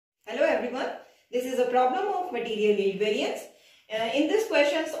everyone. This is a problem of material yield variance. In this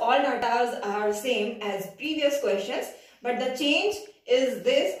questions, all datas are same as previous questions, but the change is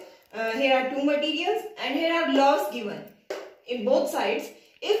this. Here are two materials and here are laws given in both sides.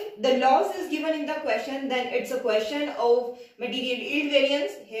 If the laws is given in the question, then it's a question of material yield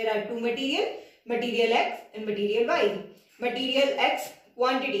variance. Here are two material X and material Y. Material X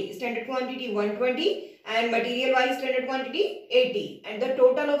quantity, standard quantity 120 and material Y standard quantity 80, and the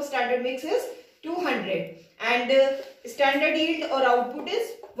total of standard mix is 200 and standard yield or output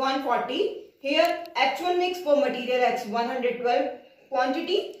is 140. Here actual mix for material X 112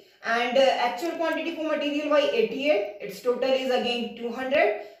 quantity and actual quantity for material Y 88. Its total is again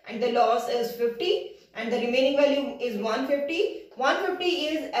 200 and the loss is 50 and the remaining value is 150. 150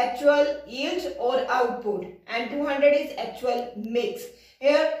 is actual yield or output and 200 is actual mix.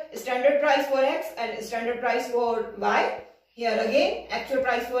 Here standard price for X and standard price for Y. Here again actual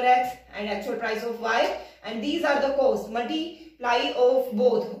price for X and actual price of Y, and these are the cost. Multiply of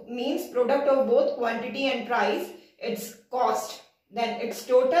both means product of both quantity and price, its cost, then its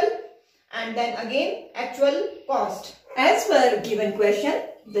total, and then again actual cost. As per given question,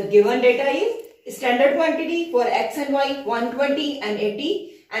 the given data is standard quantity for X and Y 120 and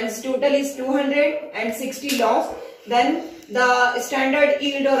 80 and its total is 260 loss. Then the standard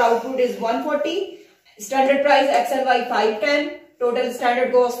yield or output is 140. Standard price X and Y 510. Total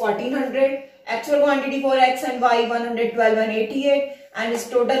standard cost 1400. Actual quantity for X and Y 112 and 88 and its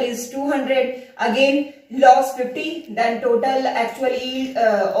total is 200. Again loss 50. Then total actual yield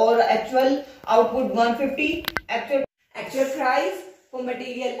or actual output 150. Actual price for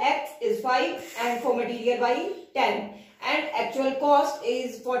material X is 5 and for material Y 10 and actual cost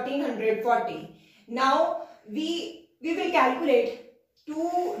is 1440. Now we will calculate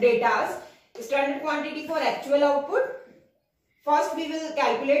two datas. Standard quantity for actual output. First we will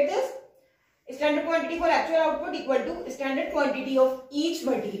calculate this. Standard quantity for actual output equal to standard quantity of each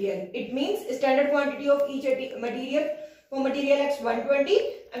material. It means standard quantity of each material for material X 120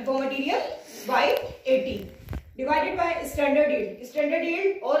 and for material Y 80 divided by standard yield. Standard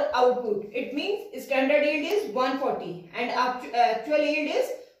yield or output. It means standard yield is 140 and actual yield is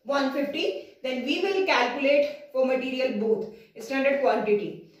 150. Then we will calculate for material both standard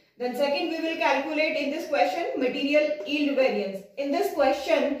quantity. Then second we will calculate in this question material yield variance. In this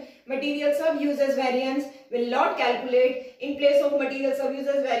question material sub uses variance will not calculate. In place of material sub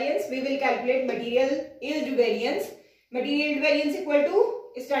uses variance we will calculate material yield variance. Material yield variance equal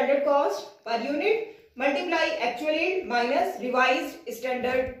to standard cost per unit multiply actual yield minus revised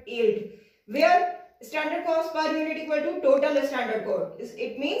standard yield, where standard cost per unit equal to total standard cost.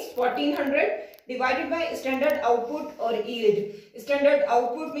 It means 1400 divided by standard output or yield. Standard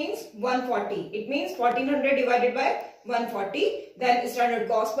output means 140. It means 1400 divided by 140. Then standard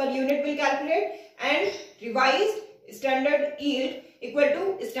cost per unit will calculate and revised standard yield equal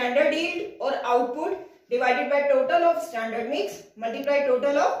to standard yield or output divided by total of standard mix multiply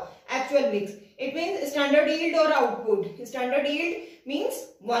total of actual mix. It means standard yield or output. Standard yield means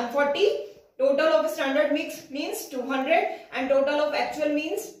 140. Total of standard mix means 200 and total of actual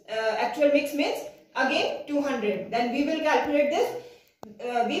mix means again 200. Then we will calculate this.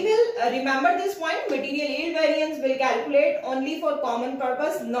 We will remember this point. Material yield variance will calculate only for common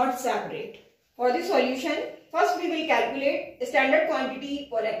purpose, not separate. For the solution, first we will calculate standard quantity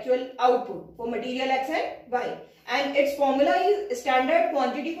for actual output for material X and Y. And its formula is standard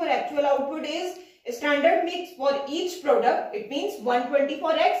quantity for actual output is standard mix for each product. It means 120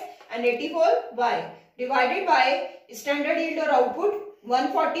 for X and 80 for Y divided by standard yield or output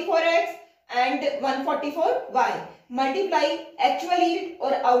 140 for X and 140 for Y multiply actual yield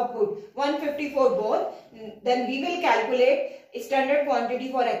or output 150 for both. Then we will calculate standard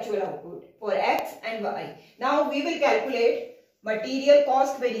quantity for actual output for X and Y. Now we will calculate material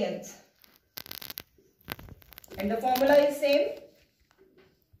cost variance and the formula is same.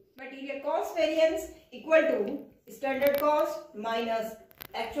 Material cost variance equal to standard cost minus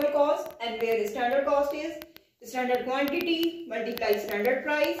actual cost, and where standard cost is standard quantity multiply standard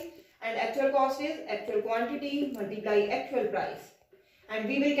price and actual cost is actual quantity multiply actual price. And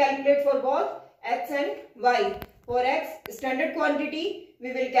we will calculate for both X and Y. For X standard quantity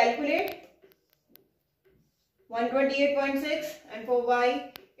we will calculate 128.6 and for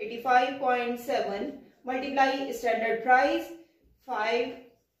Y 85.7 multiply standard price 5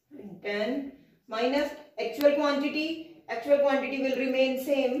 and 10 minus actual quantity. Actual quantity will remain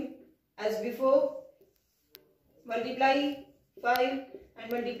same as before. Multiply 5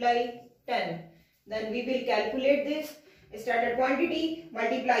 and multiply 10. Then we will calculate this. Standard quantity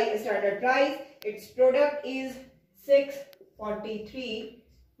multiply standard price. Its product is 643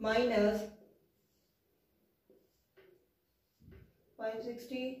 minus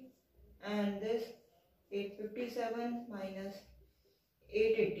 560, and this 857 minus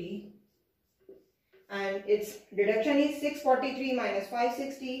 880, and its deduction is 643 minus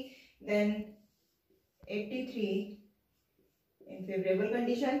 560, then 83 in favorable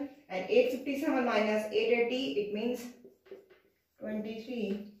condition, and 857 minus 880, it means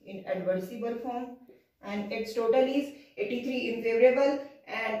 23 in adversible form, and its total is 83 in favorable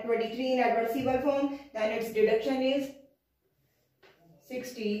and 23 in adversible form. Then its deduction is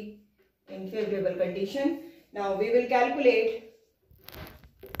 60 in favorable condition. Now we will calculate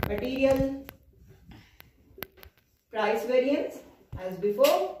material price variance as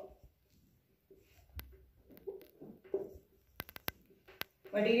before.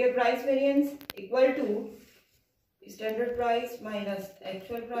 Material price variance equal to standard price minus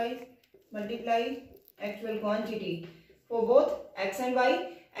actual price multiply actual quantity for both x and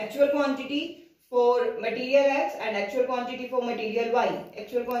y. Actual quantity for material x and actual quantity for material y.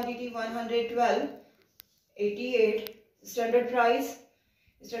 Actual quantity 112.88. Standard price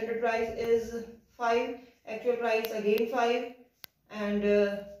is 5. Actual price again 5, and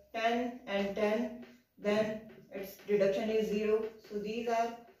 10 and 10. Then its deduction is 0. So these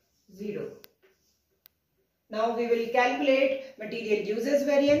are 0. Now we will calculate material uses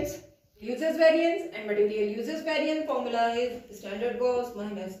variance. Uses variance and material uses variance formula is standard cost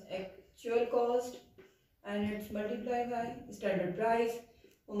minus actual cost, and it's multiplied by standard price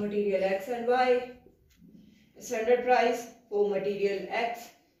for material x and y. Standard price for material x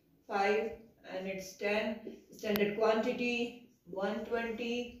 5, and it's 10. Standard quantity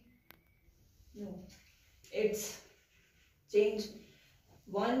 120. No, it's changed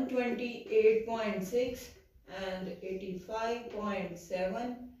 128.6 and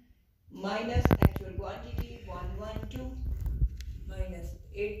 85.7 minus actual quantity 112 minus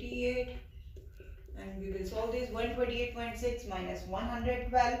 88, and we will solve this 128.6 minus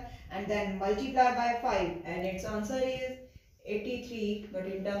 112 and then multiply by 5, and its answer is 83, but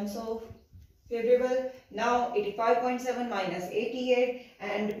in terms of favorable. Now 85.7 minus 88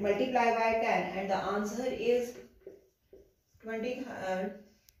 and multiply by 10, and the answer is 20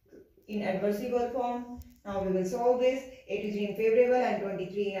 in adversible form. Now we will solve this 83 in favorable and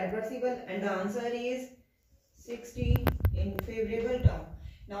 23 in adversible, and the answer is 60 in favorable term.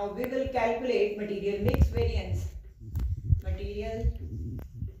 Now we will calculate material mix variance. Material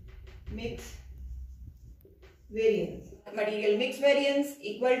mix variance. Material mix variance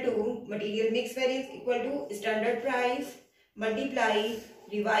equal to standard price multiply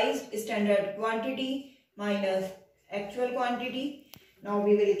revised standard quantity minus actual quantity. Now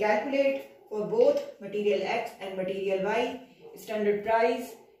we will calculate for both material x and material y. Standard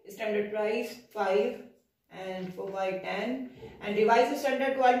price 5, and for y 10, and revised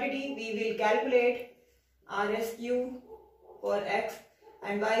standard quantity we will calculate RSQ for x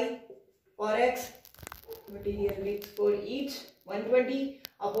and y. For x, material mix for each 120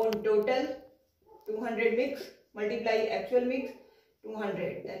 upon total 200 mix multiply actual mix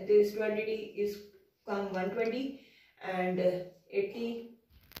 200, and this quantity is come 120, and 80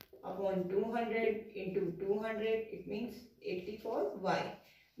 upon 200 into 200, it means 80 for y.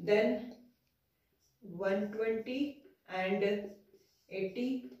 Then 120 and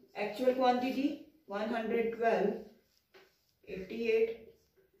 80 actual quantity 112, 88,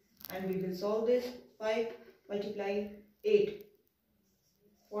 and we will solve this 5 multiply 8,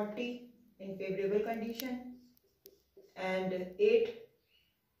 40 in favorable condition, and 8,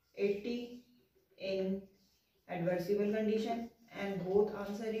 80 in adversible condition, and both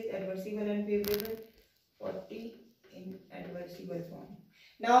answer is adversible and favorable, 40 in adversible form.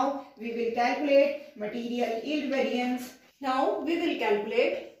 Now we will calculate material yield variance. Now we will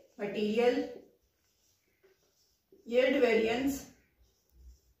calculate material yield variance,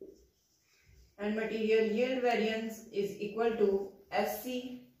 and material yield variance is equal to SC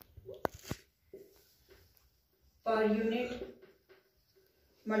per unit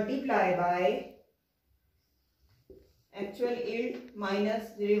multiply by actual yield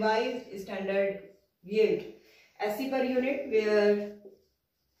minus revised standard yield. SC per unit, where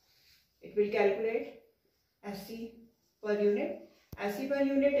it will calculate SC per unit. SC per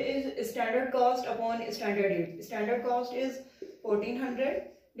unit is standard cost upon standard yield. Standard cost is 1400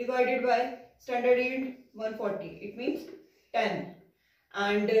 divided by standard yield 140. It means 10.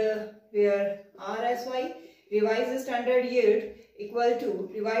 And where RSY, revised standard yield equal to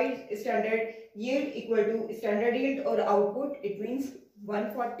standard yield or output, it means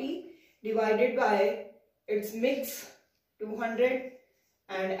 140 divided by its mix 200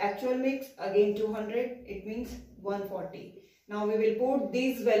 and actual mix again 200, it means 140. Now we will put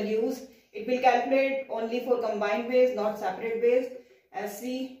these values. It will calculate only for combined ways, not separate ways.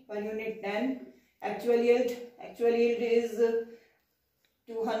 SC per unit 10. Actual yield is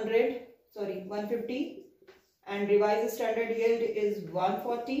 150, and revised standard yield is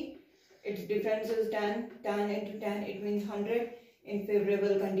 140. Its difference is 10 into 10, it means 100 in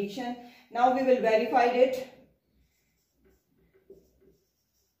favorable condition. Now we will verify it.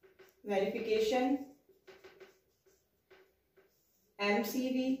 Verification.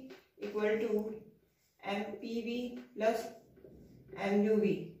 MCV equal to MPV plus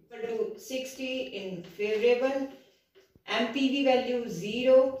MUV equal to 60 in favorable, MPV value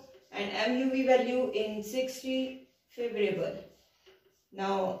 0 and MUV value in 60 favorable.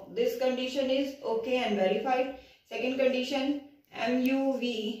 Now this condition is okay and verified. Second condition,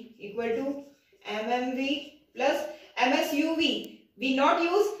 MUV equal to MMV plus MSUV. We not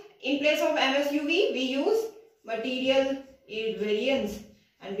use, in place of MSUV we use material yield variance,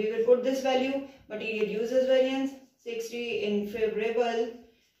 and we will put this value, material uses variance 60 in favorable,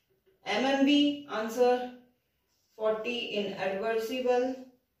 MMV answer 40 in adversible,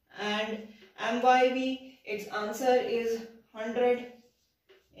 and MYV its answer is 100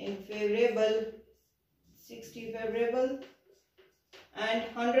 in favorable, 60 favorable, and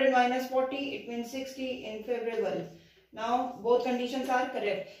 100 minus 40 it means 60 in favorable. Now both conditions are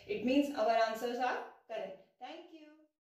correct. It means our answers are correct.